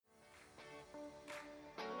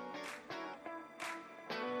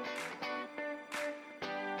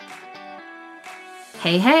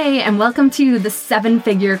Hey, and welcome to the Seven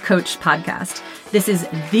Figure Coach podcast. This is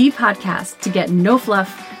the podcast to get no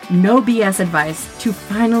fluff, no BS advice, to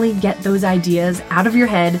finally get those ideas out of your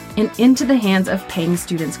head and into the hands of paying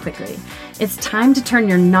students quickly. It's time to turn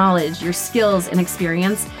your knowledge, your skills, and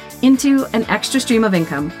experience into an extra stream of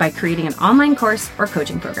income by creating an online course or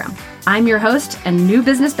coaching program. I'm your host and new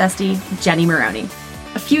business bestie, Jenny Maroney.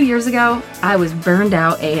 A few years ago, I was burned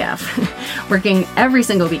out AF, working every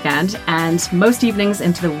single weekend and most evenings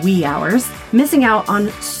into the wee hours, missing out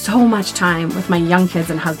on so much time with my young kids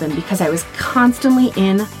and husband because I was constantly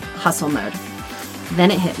in hustle mode.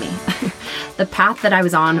 Then it hit me. The path that I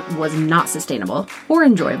was on was not sustainable or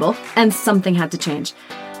enjoyable, and something had to change.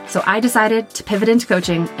 So I decided to pivot into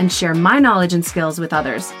coaching and share my knowledge and skills with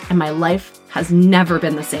others, and my life has never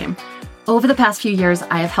been the same. Over the past few years,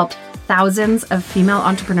 I have helped thousands of female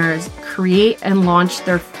entrepreneurs create and launch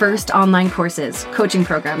their first online courses, coaching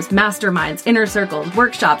programs, masterminds, inner circles,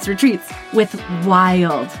 workshops, retreats with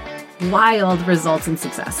wild results and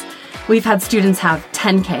success. We've had students have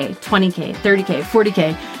 10K, 20K, 30K,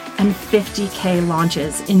 40K, and 50K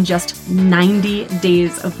launches in just 90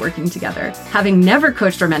 days of working together, having never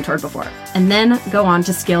coached or mentored before, and then go on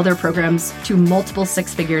to scale their programs to multiple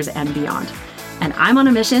six figures and beyond. And I'm on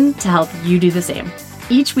a mission to help you do the same.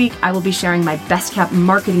 Each week, I will be sharing my best kept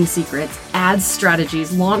marketing secrets, ads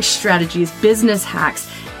strategies, launch strategies, business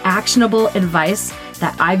hacks, actionable advice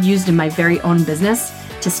that I've used in my very own business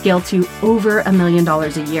to scale to over $1 million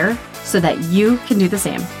a year so that you can do the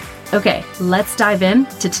same. Okay, let's dive in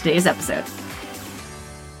to today's episode.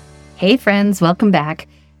 Hey friends, welcome back.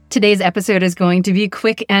 Today's episode is going to be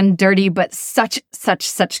quick and dirty, but such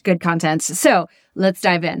good content. So let's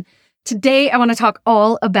dive in. Today, I want to talk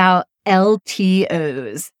all about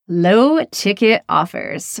LTOs, low ticket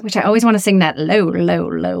offers, which I always want to sing that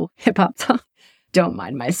low hip hop song. Don't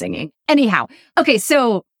mind my singing. Anyhow, okay,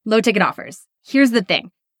 so low ticket offers. Here's the thing.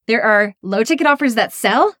 There are low ticket offers that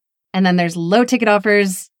sell, and then there's low ticket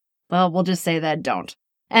offers, well, we'll just say that don't.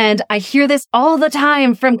 And I hear this all the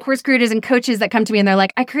time from course creators and coaches that come to me and they're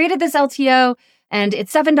like, I created this LTO and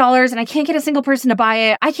it's $7 and I can't get a single person to buy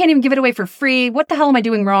it. I can't even give it away for free. What the hell am I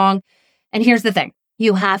doing wrong? And here's the thing.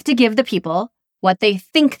 You have to give the people what they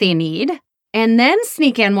think they need and then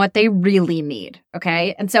sneak in what they really need,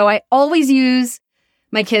 okay? And so I always use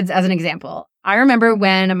my kids as an example. I remember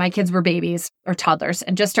when my kids were babies or toddlers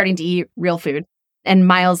and just starting to eat real food. And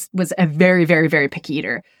Miles was a very picky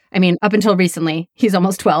eater. I mean, up until recently, he's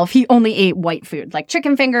almost 12. He only ate white food, like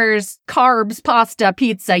chicken fingers, carbs, pasta,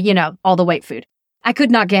 pizza, all the white food. I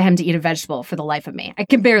could not get him to eat a vegetable for the life of me. I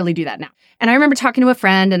can barely do that now. And I remember talking to a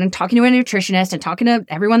friend and talking to a nutritionist and talking to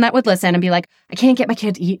everyone that would listen and be like, I can't get my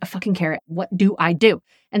kid to eat a fucking carrot. What do I do?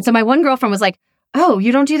 And so my one girlfriend was like, oh,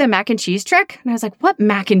 you don't do the mac and cheese trick? And I was like, what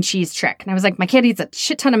mac and cheese trick? And I was like, my kid eats a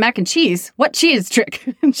shit ton of mac and cheese. What cheese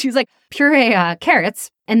trick? And she's like, puree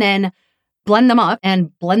carrots and then blend them up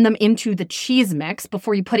and blend them into the cheese mix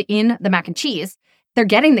before you put it in the mac and cheese. They're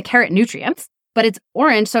getting the carrot nutrients, but it's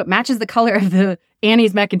orange, so it matches the color of the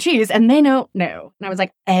Annie's mac and cheese, and they know no. And I was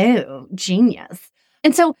like, oh, genius.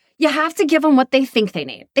 And so you have to give them what they think they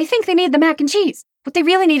need. They think they need the mac and cheese. What they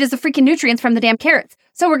really need is the freaking nutrients from the damn carrots.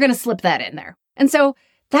 So we're going to slip that in there. And so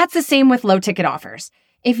that's the same with low ticket offers.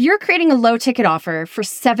 If you're creating a low ticket offer for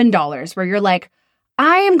 $7 where you're like,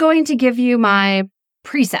 I am going to give you my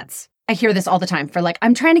presets. I hear this all the time for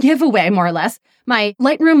I'm trying to give away more or less my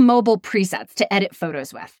Lightroom mobile presets to edit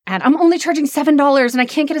photos with. And I'm only charging $7 and I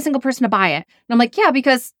can't get a single person to buy it. And I'm like, yeah,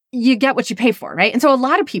 because you get what you pay for, right? And so a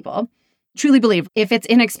lot of people truly believe if it's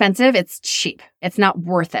inexpensive, it's cheap. It's not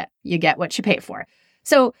worth it. You get what you pay for.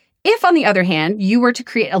 So if on the other hand, you were to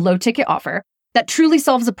create a low ticket offer that truly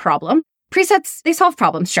solves a problem, presets, they solve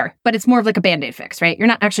problems, sure, but it's more of like a Band-Aid fix, right? You're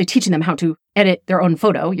not actually teaching them how to edit their own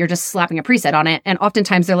photo. You're just slapping a preset on it. And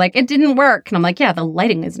oftentimes they're like, it didn't work. And I'm like, yeah, the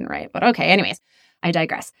lighting isn't right. But okay, anyways, I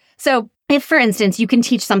digress. So if, for instance, you can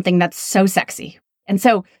teach something that's so sexy, and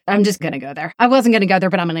so I'm just going to go there. I wasn't going to go there,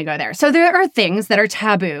 but I'm going to go there. So there are things that are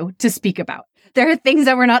taboo to speak about. There are things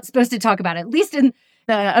that we're not supposed to talk about, at least in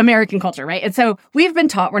the American culture, right? And so we've been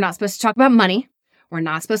taught we're not supposed to talk about money. We're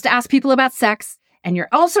not supposed to ask people about sex. And you're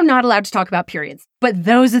also not allowed to talk about periods. But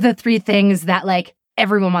those are the three things that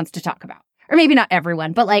everyone wants to talk about. Or maybe not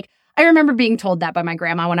everyone, but I remember being told that by my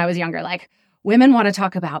grandma when I was younger. Women want to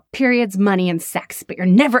talk about periods, money, and sex, but you're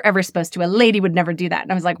never ever supposed to. A lady would never do that.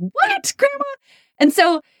 And I was like, what, grandma? And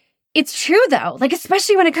so it's true though,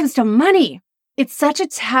 especially when it comes to money, it's such a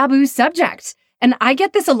taboo subject. And I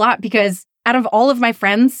get this a lot because out of all of my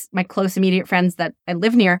friends, my close immediate friends that I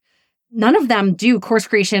live near, none of them do course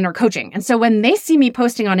creation or coaching. And so when they see me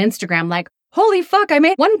posting on Instagram, holy fuck, I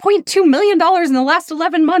made $1.2 million in the last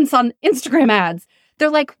 11 months on Instagram ads. They're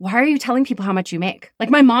like, why are you telling people how much you make? Like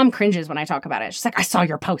my mom cringes when I talk about it. She's like, I saw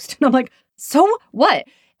your post. And I'm like, so what?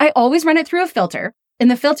 I always run it through a filter. And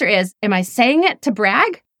the filter is, am I saying it to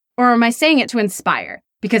brag or am I saying it to inspire?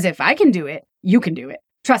 Because if I can do it, you can do it.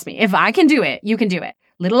 Trust me, if I can do it, you can do it.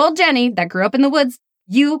 Little old Jenny that grew up in the woods,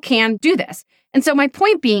 you can do this. And so my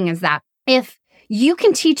point being is that if you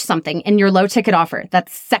can teach something in your low ticket offer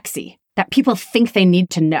that's sexy, that people think they need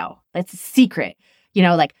to know, it's a secret,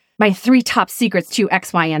 like my 3 top secrets to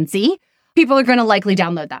X, Y, and Z, people are going to likely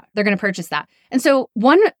download that. They're going to purchase that. And so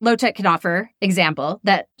one low ticket offer example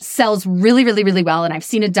that sells really, really, really well, and I've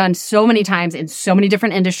seen it done so many times in so many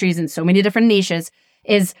different industries and so many different niches,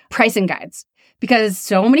 is pricing guides. Because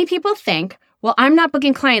so many people think, well, I'm not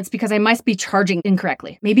booking clients because I must be charging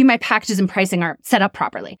incorrectly. Maybe my packages and pricing aren't set up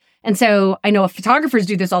properly. And so I know photographers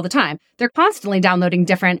do this all the time. They're constantly downloading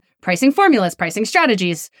different pricing formulas, pricing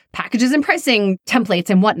strategies, packages and pricing templates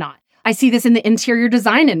and whatnot. I see this in the interior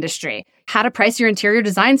design industry, how to price your interior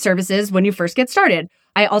design services when you first get started.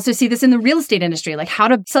 I also see this in the real estate industry, like how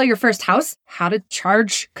to sell your first house, how to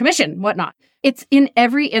charge commission, whatnot. It's in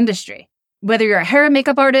every industry, whether you're a hair and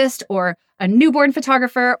makeup artist or a newborn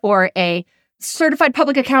photographer or a certified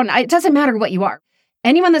public accountant. It doesn't matter what you are.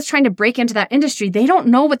 Anyone that's trying to break into that industry, they don't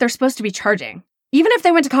know what they're supposed to be charging. Even if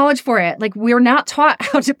they went to college for it, like we're not taught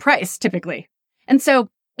how to price typically. And so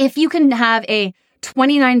if you can have a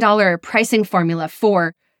 $29 pricing formula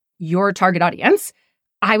for your target audience,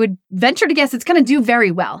 I would venture to guess it's going to do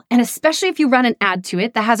very well. And especially if you run an ad to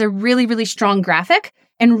it that has a really, really strong graphic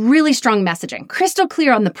and really strong messaging, crystal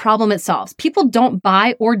clear on the problem it solves. People don't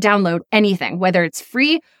buy or download anything, whether it's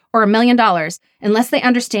free or $1 million, unless they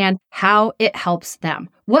understand how it helps them.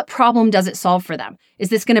 What problem does it solve for them? Is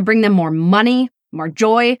this going to bring them more money, more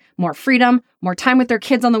joy, more freedom, more time with their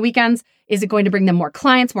kids on the weekends? Is it going to bring them more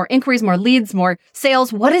clients, more inquiries, more leads, more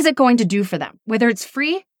sales? What is it going to do for them? Whether it's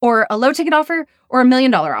free or a low ticket offer or $1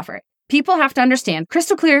 million offer. People have to understand,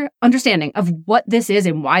 crystal clear understanding of what this is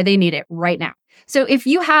and why they need it right now. So if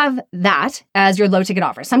you have that as your low ticket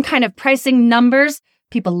offer, some kind of pricing numbers,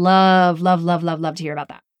 people love to hear about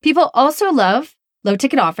that. People also love low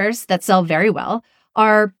ticket offers that sell very well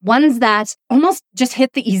are ones that almost just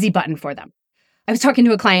hit the easy button for them. I was talking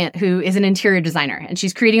to a client who is an interior designer, and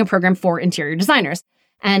she's creating a program for interior designers.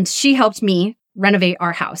 And she helped me renovate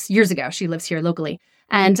our house years ago. She lives here locally.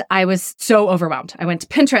 And I was so overwhelmed. I went to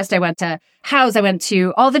Pinterest, I went to Houzz, I went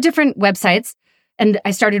to all the different websites, and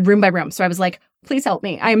I started room by room. So I was like, please help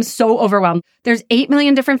me. I am so overwhelmed. There's 8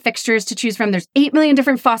 million different fixtures to choose from. There's 8 million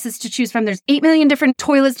different faucets to choose from. There's 8 million different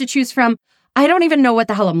toilets to choose from. I don't even know what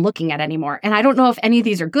the hell I'm looking at anymore. And I don't know if any of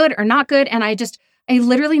these are good or not good. And I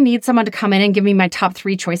literally need someone to come in and give me my top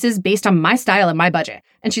 3 choices based on my style and my budget.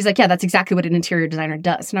 And she's like, yeah, that's exactly what an interior designer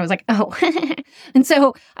does. And I was like, oh. And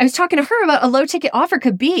so I was talking to her about a low ticket offer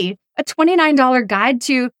could be a $29 guide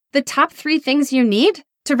to the top 3 things you need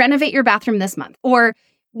to renovate your bathroom this month. Or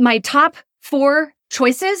my top 4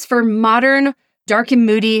 choices for modern, dark and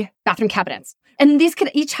moody bathroom cabinets. And these could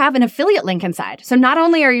each have an affiliate link inside. So not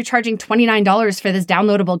only are you charging $29 for this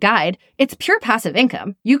downloadable guide, it's pure passive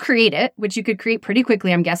income. You create it, which you could create pretty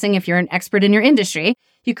quickly, I'm guessing, if you're an expert in your industry.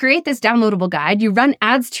 You create this downloadable guide, you run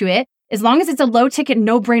ads to it. As long as it's a low ticket,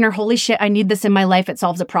 no-brainer, holy shit, I need this in my life, it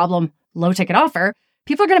solves a problem, low ticket offer,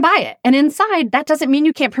 people are going to buy it. And inside, that doesn't mean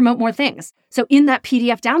you can't promote more things. So in that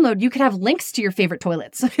PDF download, you could have links to your favorite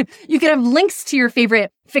toilets. You could have links to your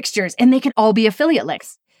favorite fixtures, and they could all be affiliate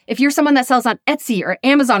links. If you're someone that sells on Etsy or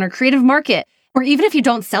Amazon or Creative Market, or even if you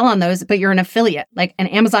don't sell on those, but you're an affiliate, like an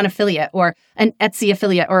Amazon affiliate or an Etsy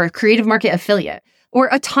affiliate or a Creative Market affiliate or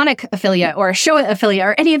a Tonic affiliate or a Showit affiliate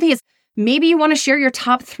or any of these, maybe you want to share your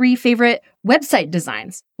top 3 favorite website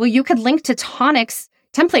designs. Well, you could link to Tonic's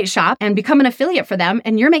template shop and become an affiliate for them,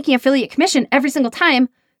 and you're making affiliate commission every single time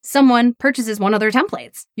someone purchases one of their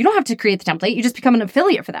templates. You don't have to create the template, you just become an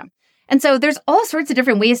affiliate for them. And so there's all sorts of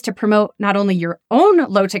different ways to promote not only your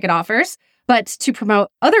own low ticket offers, but to promote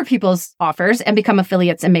other people's offers and become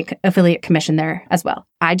affiliates and make affiliate commission there as well.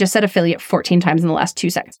 I just said affiliate 14 times in the last 2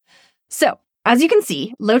 seconds. So as you can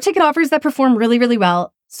see, low ticket offers that perform really, really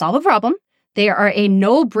well solve a problem. They are a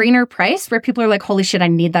no-brainer price where people are like, holy shit, I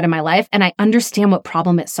need that in my life. And I understand what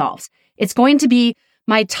problem it solves. It's going to be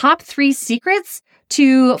my top 3 secrets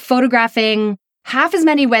to photographing half as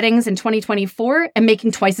many weddings in 2024 and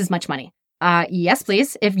making twice as much money. Yes,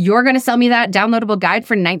 please. If you're going to sell me that downloadable guide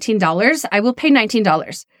for $19, I will pay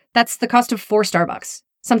 $19. That's the cost of 4 Starbucks,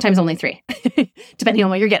 sometimes only 3, depending on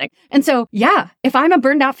what you're getting. And so, yeah, if I'm a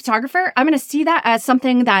burned out photographer, I'm going to see that as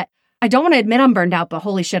something that I don't want to admit I'm burned out, but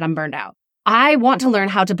holy shit, I'm burned out. I want to learn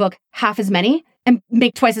how to book half as many and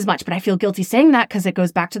make twice as much, but I feel guilty saying that because it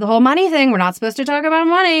goes back to the whole money thing. We're not supposed to talk about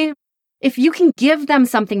money. If you can give them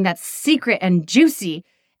something that's secret and juicy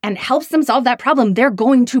and helps them solve that problem, they're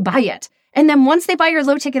going to buy it. And then once they buy your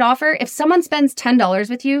low ticket offer, if someone spends $10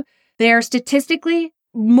 with you, they're statistically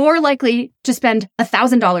more likely to spend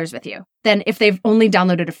 $1,000 with you than if they've only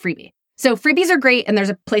downloaded a freebie. So freebies are great and there's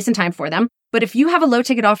a place and time for them. But if you have a low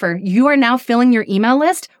ticket offer, you are now filling your email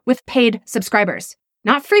list with paid subscribers,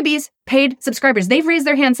 not freebies, paid subscribers. They've raised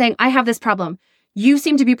their hand saying, I have this problem. You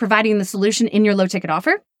seem to be providing the solution in your low ticket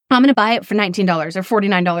offer. I'm going to buy it for $19 or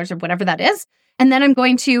 $49 or whatever that is. And then I'm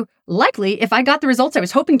going to likely, if I got the results I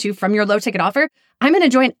was hoping to from your low ticket offer, I'm going to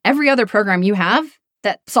join every other program you have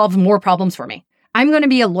that solves more problems for me. I'm going to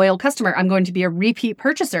be a loyal customer. I'm going to be a repeat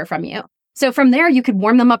purchaser from you. So from there, you could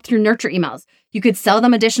warm them up through nurture emails. You could sell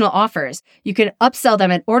them additional offers. You could upsell them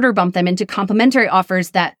and order bump them into complementary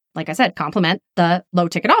offers that, like I said, complement the low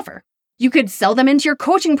ticket offer. You could sell them into your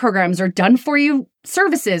coaching programs or done for you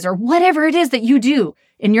services or whatever it is that you do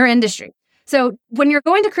in your industry. So when you're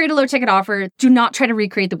going to create a low ticket offer, do not try to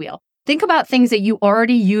recreate the wheel. Think about things that you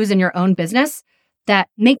already use in your own business that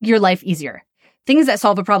make your life easier. Things that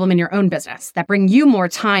solve a problem in your own business, that bring you more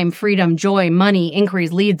time, freedom, joy, money,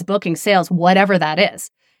 inquiries, leads, booking, sales, whatever that is.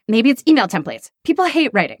 Maybe it's email templates. People hate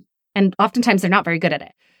writing, and oftentimes they're not very good at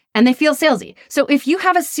it, and they feel salesy. So if you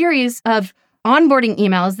have a series of onboarding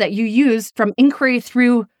emails that you use from inquiry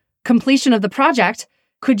through completion of the project,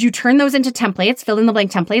 could you turn those into templates, fill in the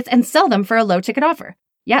blank templates, and sell them for a low ticket offer?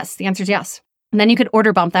 Yes, the answer is yes. And then you could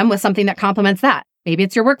order bump them with something that complements that. Maybe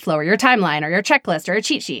it's your workflow or your timeline or your checklist or a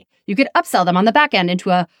cheat sheet. You could upsell them on the back end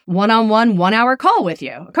into a one-on-one, 1 hour call with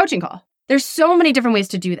you, a coaching call. There's so many different ways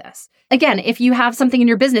to do this. Again, if you have something in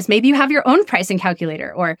your business, maybe you have your own pricing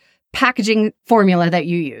calculator or packaging formula that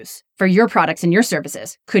you use for your products and your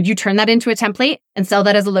services. Could you turn that into a template and sell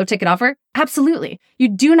that as a low ticket offer? Absolutely. You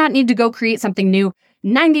do not need to go create something new.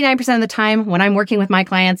 99% of the time when I'm working with my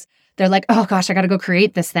clients, they're like, oh gosh, I got to go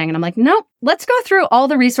create this thing. And I'm like, no, let's go through all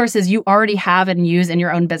the resources you already have and use in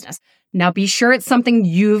your own business. Now be sure it's something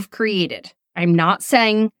you've created. I'm not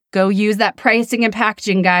saying go use that pricing and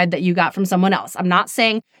packaging guide that you got from someone else. I'm not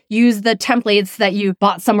saying use the templates that you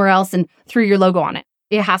bought somewhere else and threw your logo on it.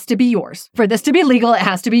 It has to be yours. For this to be legal, it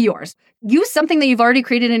has to be yours. Use something that you've already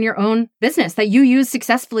created in your own business that you use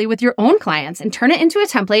successfully with your own clients and turn it into a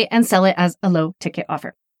template and sell it as a low ticket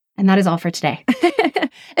offer. And that is all for today.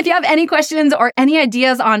 If you have any questions or any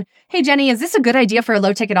ideas on, hey, Jenny, is this a good idea for a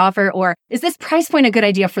low ticket offer? Or is this price point a good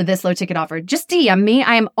idea for this low ticket offer? Just DM me.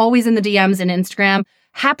 I am always in the DMs and Instagram.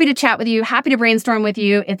 Happy to chat with you. Happy to brainstorm with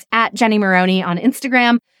you. It's at Jenny Maroney on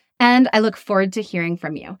Instagram. And I look forward to hearing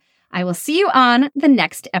from you. I will see you on the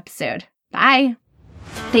next episode. Bye.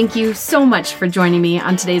 Thank you so much for joining me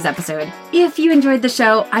on today's episode. If you enjoyed the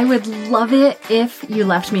show, I would love it if you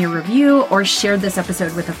left me a review or shared this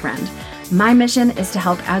episode with a friend. My mission is to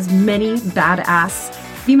help as many badass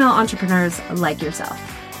female entrepreneurs like yourself.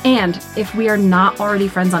 And if we are not already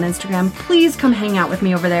friends on Instagram, please come hang out with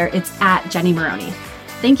me over there. It's at Jenny Maroney.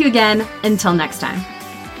 Thank you again. Until next time.